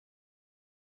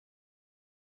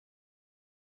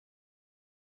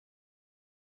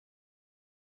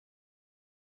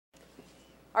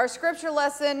Our scripture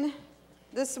lesson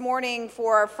this morning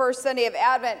for our first Sunday of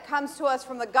Advent comes to us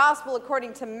from the Gospel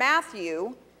according to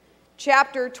Matthew,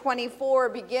 chapter 24,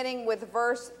 beginning with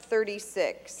verse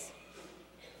 36.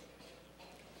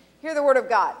 Hear the word of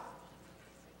God.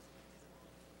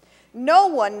 No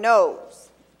one knows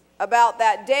about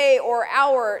that day or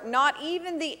hour, not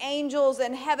even the angels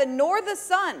in heaven, nor the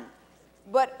Son,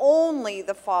 but only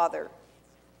the Father.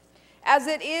 As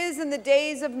it is in the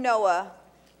days of Noah,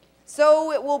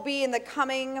 so it will be in the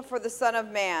coming for the Son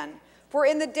of Man. For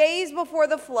in the days before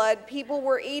the flood, people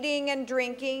were eating and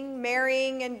drinking,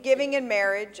 marrying and giving in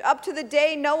marriage, up to the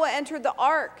day Noah entered the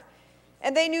ark.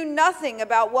 And they knew nothing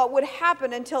about what would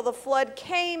happen until the flood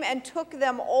came and took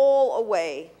them all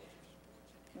away.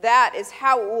 That is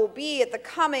how it will be at the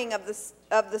coming of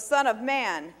the Son of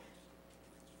Man.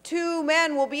 2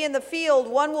 men will be in the field,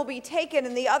 one will be taken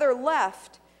and the other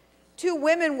left. 2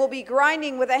 women will be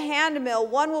grinding with a handmill,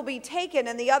 one will be taken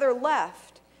and the other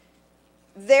left.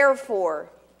 Therefore,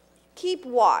 keep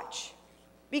watch,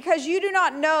 because you do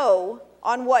not know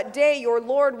on what day your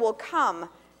Lord will come.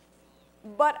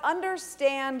 But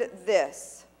understand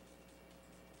this: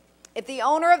 if the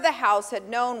owner of the house had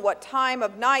known what time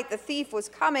of night the thief was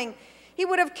coming, he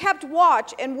would have kept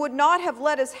watch and would not have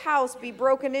let his house be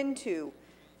broken into.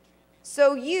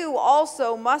 So you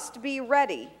also must be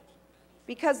ready,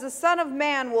 because the Son of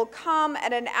Man will come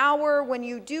at an hour when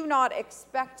you do not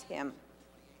expect him.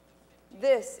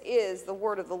 This is the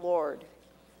word of the Lord.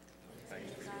 Thank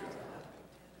you.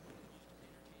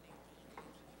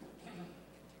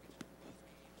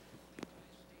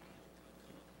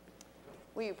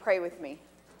 Will you pray with me?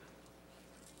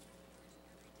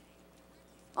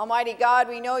 Almighty God,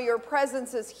 we know your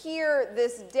presence is here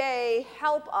this day.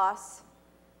 Help us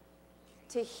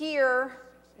to hear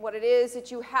what it is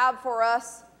that you have for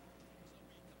us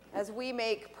as we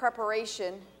make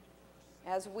preparation,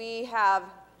 as we have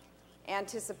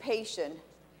anticipation,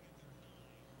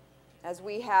 as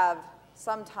we have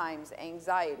sometimes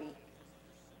anxiety.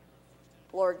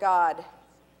 Lord God,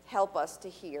 help us to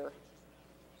hear.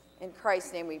 In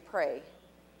Christ's name we pray.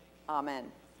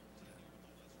 Amen.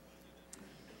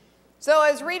 So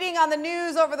I was reading on the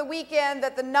news over the weekend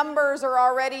that the numbers are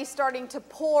already starting to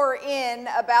pour in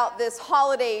about this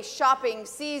holiday shopping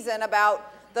season,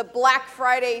 about the Black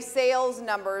Friday sales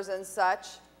numbers and such.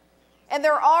 And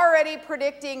they're already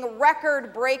predicting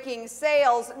record-breaking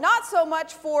sales, not so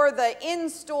much for the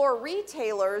in-store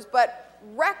retailers, but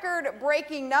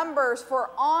record-breaking numbers for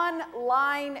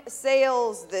online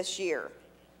sales this year.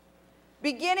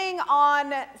 Beginning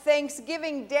on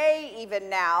Thanksgiving Day even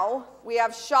now, we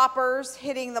have shoppers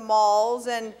hitting the malls,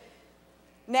 and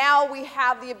now we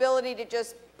have the ability to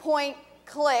just point,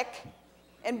 click,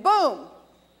 and boom,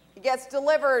 it gets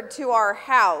delivered to our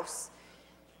house.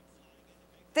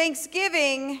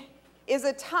 Thanksgiving is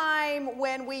a time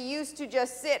when we used to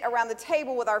just sit around the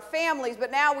table with our families, but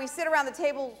now we sit around the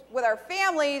table with our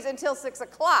families until 6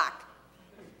 o'clock.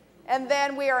 And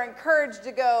then we are encouraged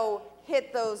to go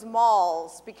hit those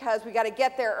malls because we got to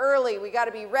get there early, we got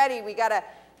to be ready, we got to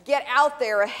get out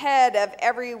there ahead of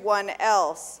everyone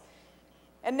else.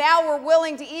 And now we're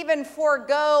willing to even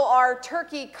forego our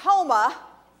turkey coma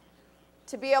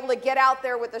to be able to get out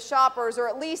there with the shoppers, or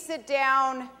at least sit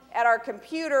down at our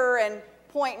computer and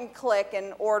point and click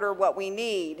and order what we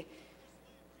need.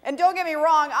 And don't get me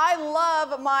wrong, I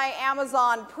love my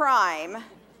Amazon Prime.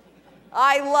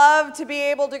 I love to be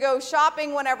able to go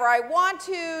shopping whenever I want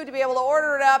to be able to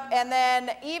order it up, and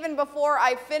then even before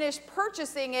I finish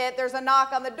purchasing it, there's a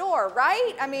knock on the door,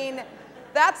 right? I mean,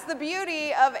 that's the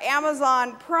beauty of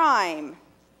Amazon Prime.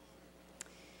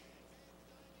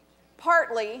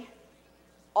 Partly,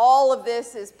 all of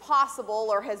this is possible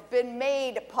or has been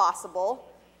made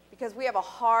possible because we have a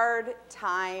hard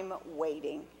time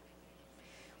waiting.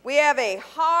 We have a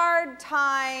hard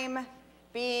time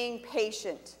being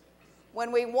patient.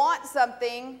 When we want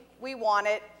something, we want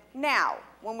it now.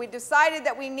 When we decided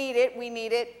that we need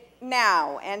it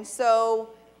now. And so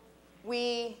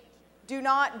we do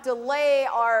not delay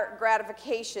our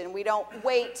gratification. We don't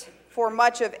wait for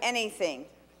much of anything.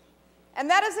 And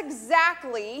that is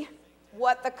exactly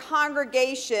what the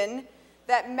congregation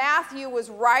that Matthew was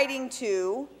writing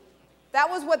to, that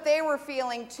was what they were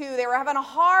feeling too. They were having a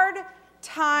hard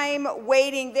time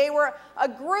waiting. They were a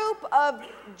group of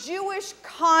Jewish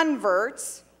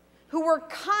converts who were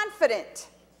confident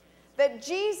that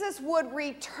Jesus would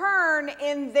return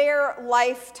in their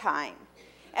lifetime.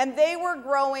 And they were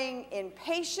growing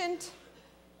impatient,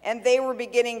 and they were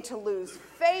beginning to lose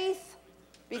faith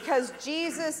because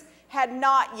Jesus had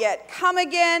not yet come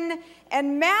again.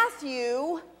 And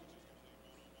Matthew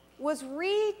was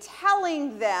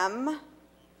retelling them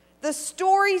the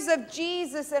stories of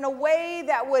Jesus in a way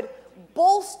that would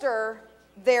bolster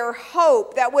their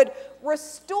hope, that would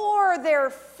restore their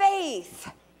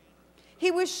faith.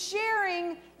 He was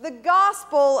sharing the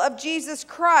gospel of Jesus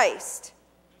Christ.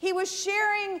 He was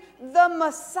sharing the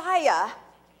Messiah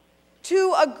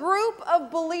to a group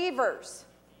of believers,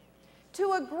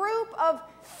 to a group of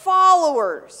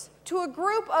followers, to a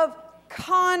group of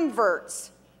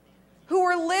converts who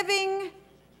were living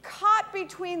caught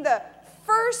between the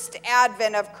first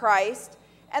advent of Christ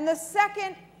and the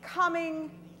second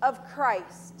coming of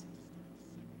Christ.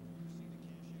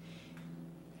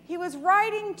 He was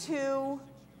writing to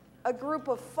a group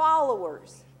of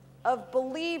followers, of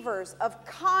believers, of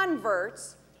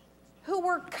converts who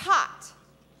were caught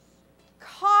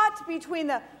between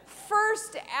the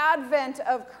first advent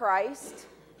of Christ,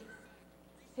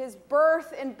 his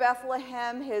birth in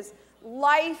Bethlehem, his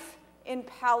life in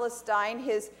Palestine,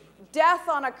 his death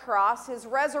on a cross, his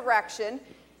resurrection.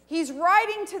 He's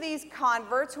writing to these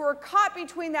converts who are caught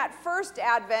between that first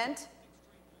advent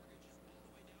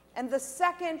and the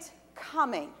second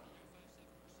coming.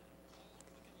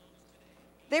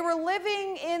 They were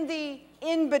living in the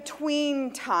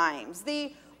in-between times,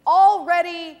 the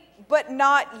already but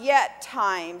not yet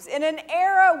times, in an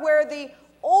era where the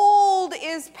old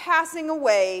is passing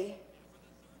away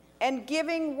and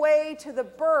giving way to the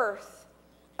birth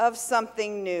of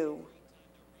something new.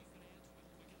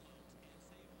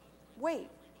 Wait,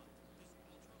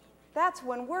 that's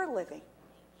when we're living.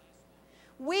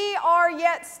 We are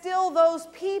yet still those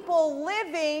people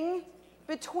living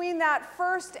between that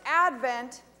first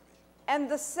advent and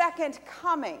the second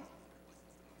coming.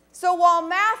 So while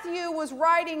Matthew was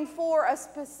writing for a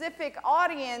specific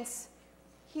audience,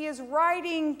 he is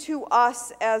writing to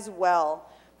us as well.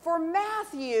 For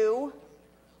Matthew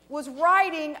was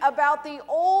writing about the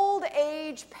old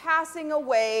age passing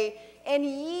away and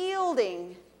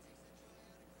yielding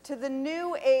to the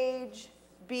new age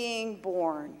being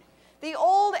born. The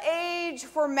old age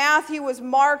for Matthew was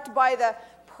marked by the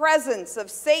presence of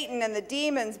Satan and the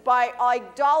demons, by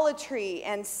idolatry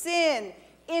and sin,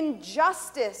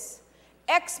 injustice,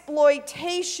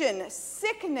 exploitation,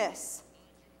 sickness,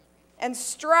 and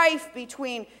strife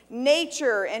between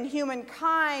nature and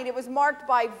humankind. It was marked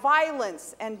by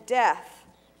violence and death.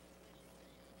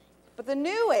 But the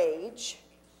new age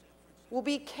will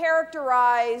be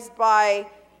characterized by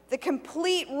the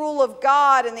complete rule of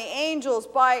God and the angels,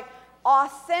 by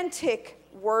authentic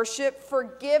worship,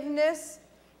 forgiveness,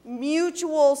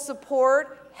 mutual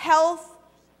support, health,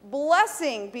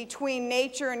 blessing between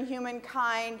nature and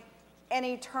humankind, and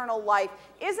eternal life.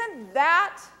 Isn't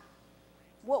that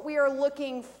what we are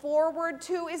looking forward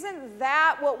to? Isn't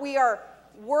that what we are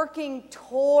working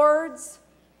towards?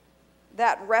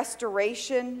 That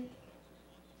restoration?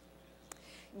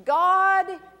 God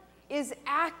is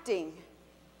acting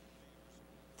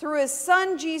through his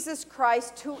Son Jesus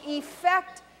Christ to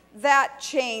effect that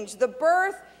change. The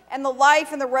birth and the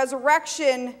life and the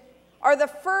resurrection are the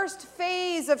first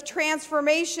phase of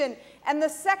transformation, and the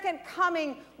second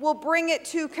coming will bring it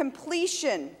to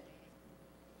completion.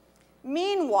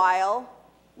 Meanwhile,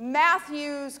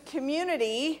 Matthew's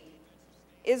community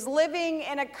is living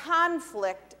in a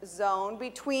conflict zone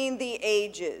between the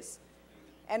ages,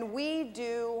 and we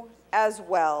do as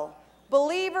well.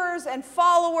 Believers and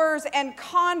followers and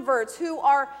converts who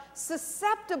are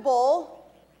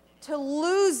susceptible to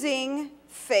losing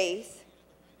faith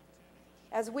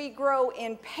as we grow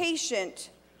impatient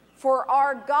for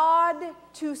our God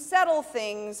to settle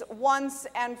things once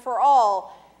and for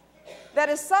all. That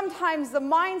is sometimes the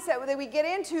mindset that we get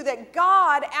into, that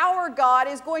God, our God,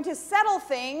 is going to settle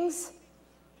things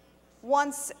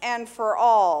once and for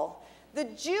all. The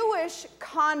Jewish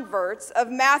converts of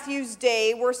Matthew's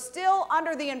day were still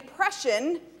under the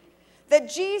impression that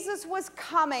Jesus was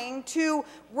coming to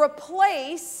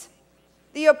replace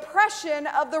the oppression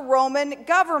of the Roman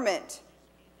government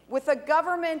with a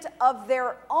government of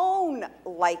their own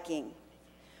liking,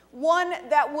 one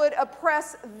that would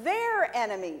oppress their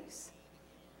enemies.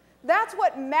 That's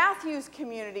what Matthew's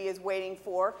community is waiting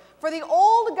for the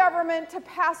old government to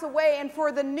pass away and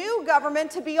for the new government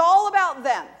to be all about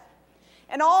them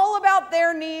and all about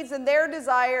their needs and their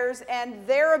desires and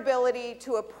their ability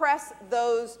to oppress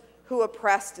those who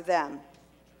oppressed them.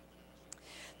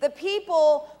 The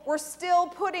people were still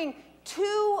putting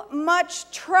too much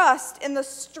trust in the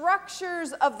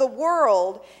structures of the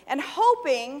world and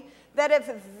hoping that if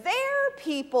their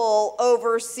people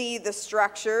oversee the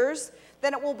structures,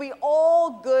 then it will be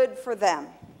all good for them.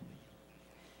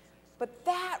 But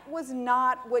that was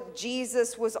not what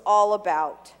Jesus was all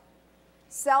about.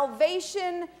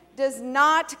 Salvation does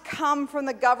not come from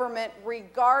the government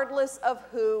regardless of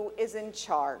who is in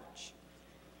charge.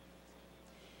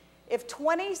 If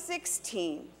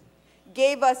 2016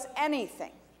 gave us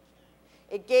anything,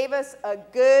 it gave us a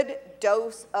good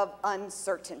dose of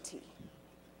uncertainty.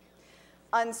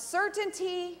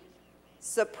 Uncertainty,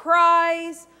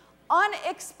 surprise,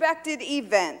 unexpected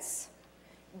events.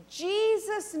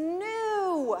 Jesus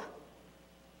knew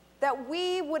that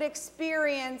we would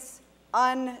experience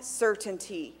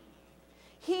uncertainty.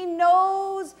 He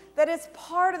knows that it's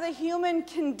part of the human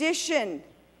condition.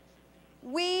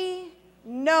 We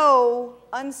know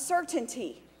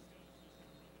uncertainty.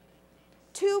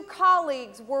 2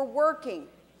 colleagues were working.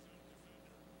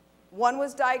 One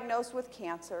was diagnosed with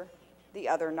cancer, the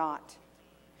other not.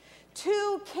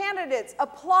 2 candidates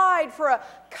applied for a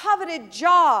coveted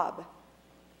job.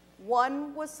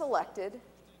 One was selected,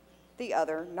 the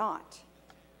other not.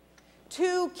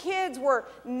 2 kids were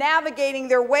navigating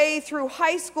their way through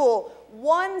high school.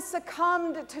 One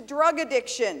succumbed to drug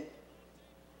addiction,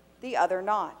 the other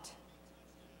not.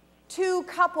 2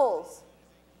 couples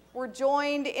were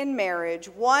joined in marriage.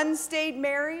 One stayed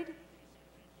married,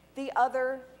 the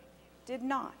other did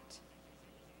not.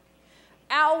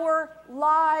 Our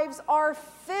lives are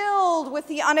filled with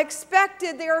the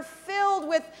unexpected. They are filled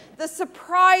with the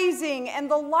surprising and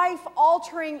the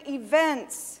life-altering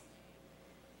events.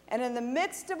 And in the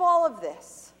midst of all of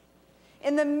this,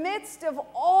 in the midst of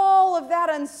all of that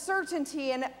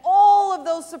uncertainty and all of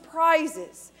those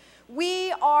surprises,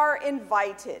 we are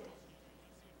invited.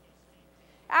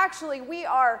 Actually, we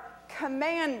are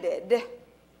commanded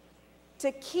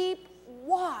to keep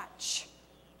watch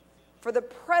for the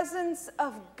presence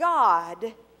of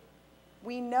God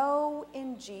we know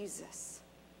in Jesus.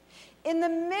 In the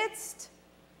midst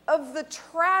of the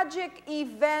tragic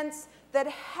events that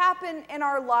happen in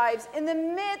our lives, in the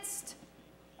midst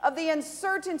of the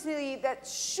uncertainty that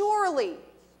surely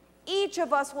each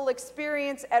of us will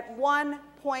experience at one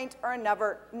point or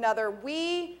another,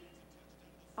 we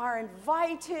are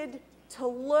invited to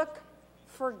look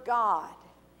for God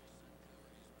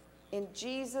in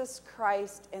Jesus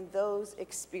Christ and those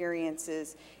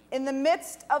experiences. In the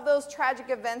midst of those tragic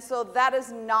events, though, that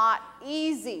is not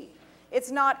easy.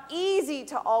 It's not easy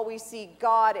to always see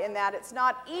God in that. It's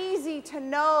not easy to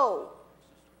know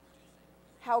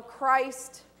how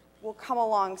Christ will come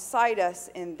alongside us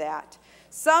in that.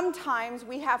 Sometimes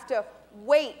we have to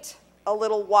wait a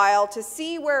little while to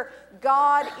see where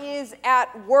God is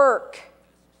at work.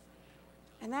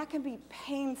 And that can be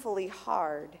painfully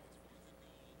hard.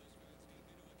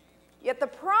 Yet the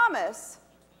promise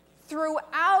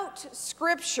throughout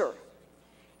Scripture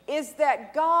is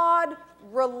that God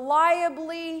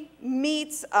reliably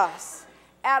meets us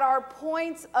at our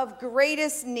points of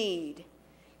greatest need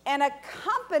and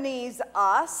accompanies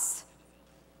us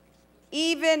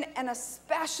even and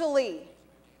especially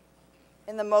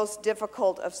in the most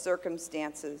difficult of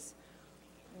circumstances.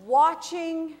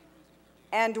 Watching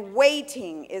and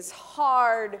waiting is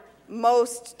hard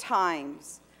most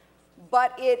times.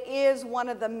 But it is one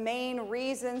of the main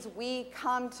reasons we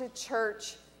come to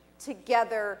church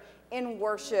together in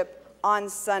worship on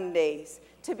Sundays.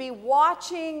 To be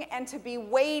watching and to be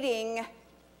waiting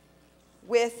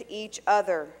with each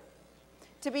other.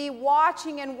 To be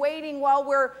watching and waiting while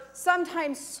we're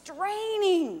sometimes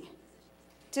straining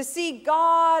to see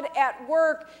God at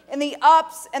work in the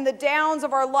ups and the downs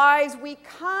of our lives. We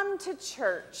come to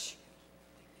church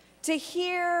to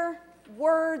hear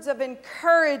words of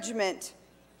encouragement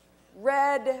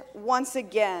read once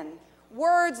again.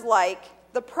 Words like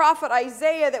the prophet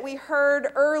Isaiah that we heard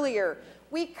earlier.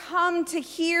 We come to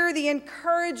hear the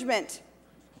encouragement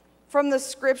from the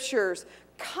Scriptures.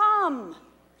 Come,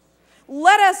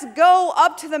 let us go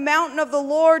up to the mountain of the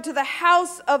Lord, to the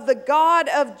house of the God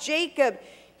of Jacob.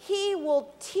 He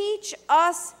will teach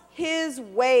us his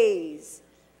ways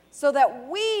so that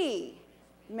we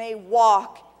may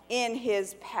walk in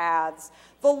his paths.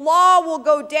 The law will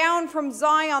go down from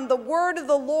Zion, the word of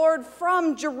the Lord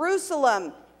from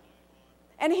Jerusalem.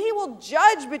 And he will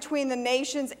judge between the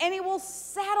nations, and he will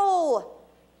settle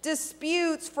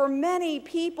disputes for many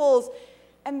peoples.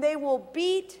 And they will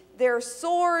beat their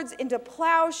swords into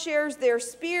plowshares, their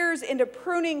spears into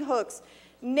pruning hooks.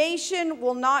 Nation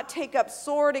will not take up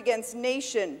sword against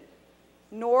nation,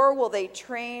 nor will they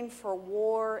train for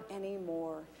war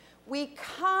anymore. We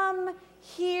come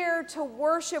here to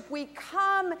worship. We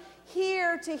come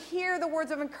here to hear the words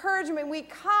of encouragement. We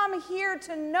come here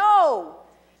to know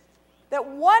that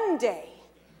one day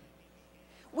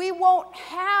we won't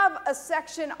have a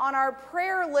section on our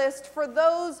prayer list for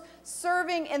those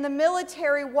serving in the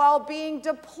military while being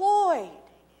deployed,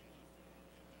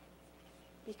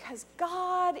 because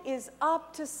God is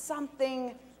up to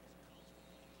something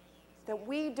that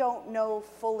we don't know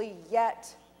fully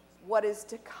yet what is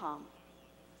to come.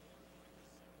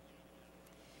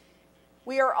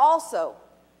 We are also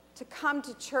to come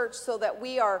to church so that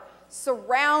we are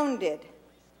surrounded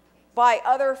by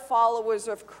other followers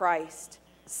of Christ,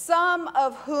 some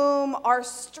of whom are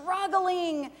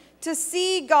struggling to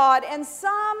see God, and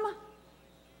some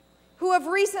who have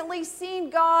recently seen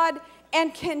God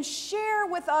and can share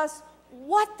with us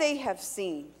what they have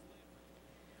seen.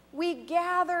 We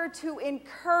gather to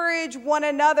encourage one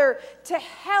another, to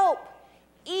help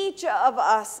each of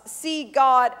us see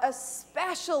God,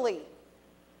 especially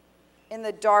in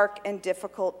the dark and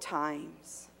difficult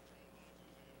times.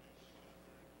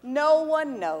 No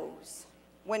one knows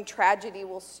when tragedy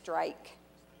will strike.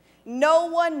 No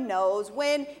one knows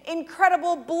when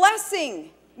incredible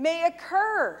blessing may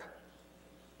occur.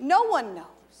 No one knows.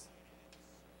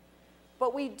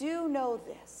 But we do know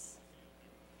this: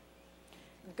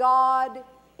 God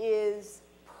is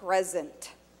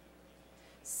present.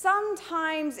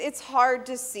 Sometimes it's hard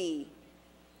to see,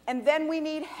 and then we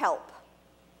need help.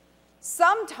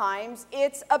 Sometimes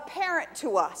it's apparent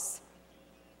to us,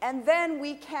 and then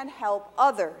we can help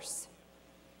others.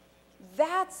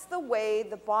 That's the way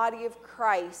the body of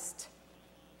Christ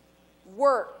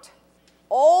worked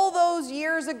all those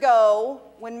years ago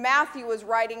when Matthew was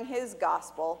writing his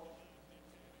gospel,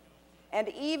 and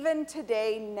even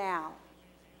today now.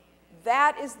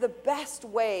 That is the best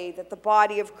way that the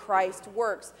body of Christ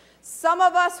works. Some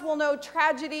of us will know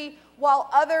tragedy, while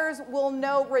others will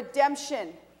know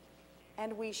redemption.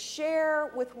 And we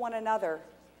share with one another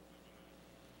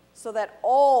so that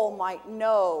all might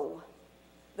know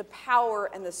the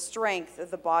power and the strength of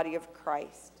the body of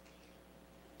Christ.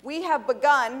 We have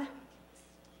begun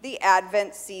the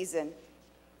Advent season.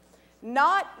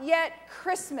 Not yet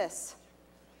Christmas.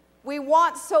 We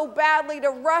want so badly to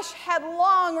rush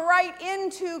headlong right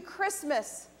into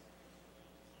Christmas.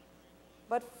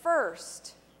 But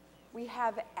first, we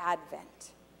have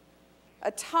Advent, a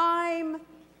time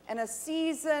and a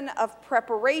season of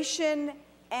preparation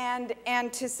and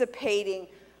anticipating,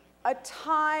 a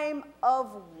time of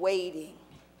waiting,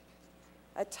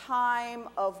 a time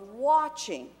of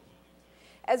watching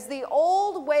as the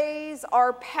old ways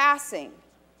are passing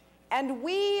and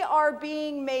we are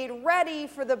being made ready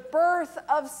for the birth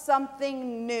of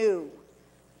something new.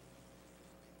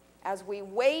 As we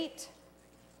wait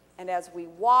and as we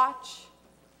watch,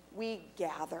 we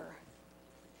gather.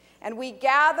 And we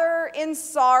gather in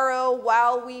sorrow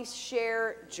while we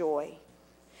share joy.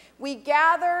 We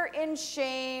gather in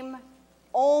shame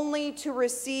only to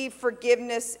receive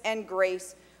forgiveness and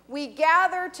grace. We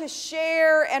gather to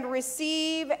share and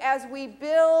receive as we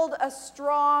build a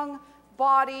strong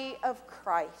body of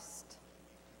Christ.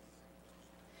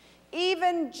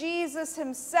 Even Jesus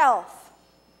himself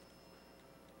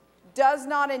does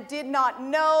not and did not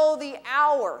know the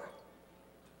hour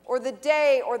or the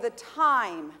day or the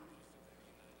time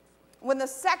when the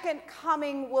second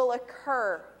coming will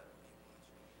occur.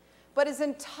 But his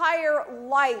entire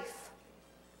life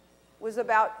was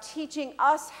about teaching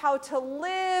us how to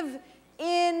live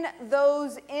in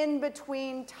those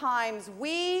in-between times.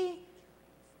 We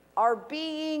are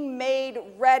being made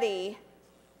ready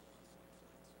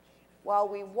while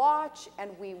we watch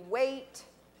and we wait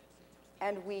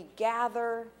and we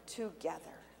gather together.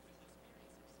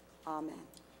 Amen.